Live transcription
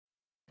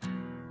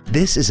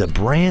This is a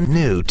brand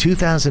new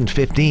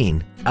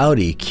 2015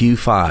 Audi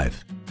Q5.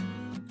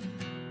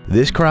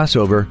 This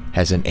crossover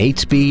has an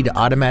 8-speed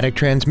automatic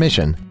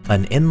transmission,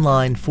 an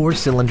inline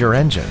 4-cylinder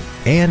engine,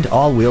 and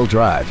all-wheel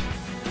drive.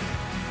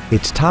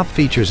 Its top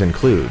features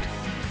include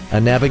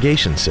a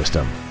navigation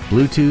system,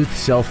 Bluetooth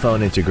cell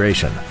phone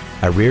integration,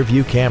 a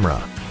rear-view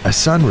camera, a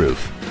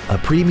sunroof, a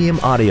premium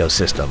audio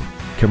system,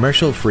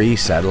 commercial-free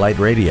satellite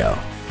radio,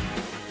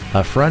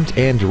 a front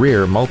and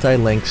rear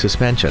multi-link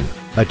suspension,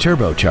 a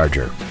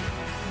turbocharger,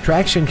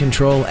 traction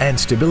control and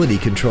stability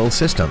control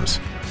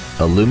systems,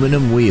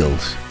 aluminum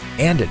wheels,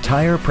 and a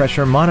tire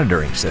pressure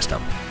monitoring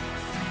system.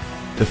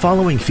 The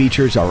following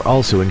features are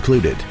also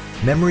included: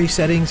 memory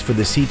settings for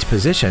the seat's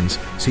positions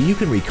so you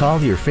can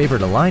recall your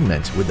favorite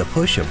alignments with the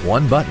push of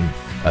one button,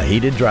 a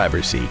heated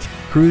driver's seat,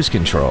 cruise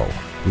control,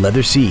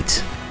 leather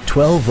seats,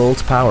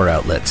 12-volt power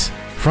outlets,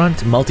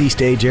 front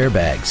multi-stage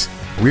airbags,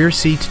 rear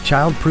seat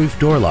child-proof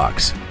door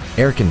locks,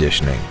 air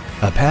conditioning,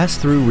 a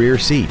pass-through rear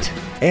seat,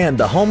 and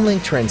the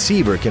HomeLink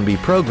transceiver can be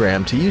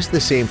programmed to use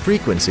the same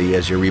frequency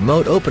as your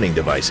remote opening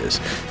devices,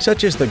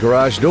 such as the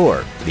garage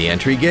door, the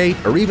entry gate,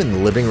 or even the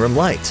living room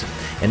lights,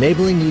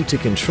 enabling you to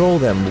control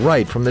them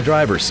right from the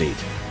driver's seat.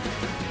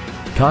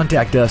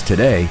 Contact us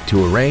today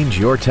to arrange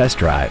your test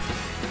drive.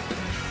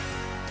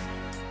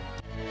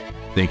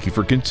 Thank you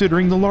for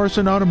considering the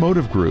Larson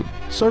Automotive Group,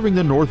 serving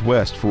the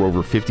Northwest for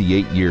over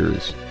 58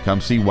 years.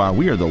 Come see why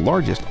we are the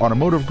largest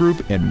automotive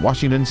group in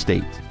Washington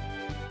State.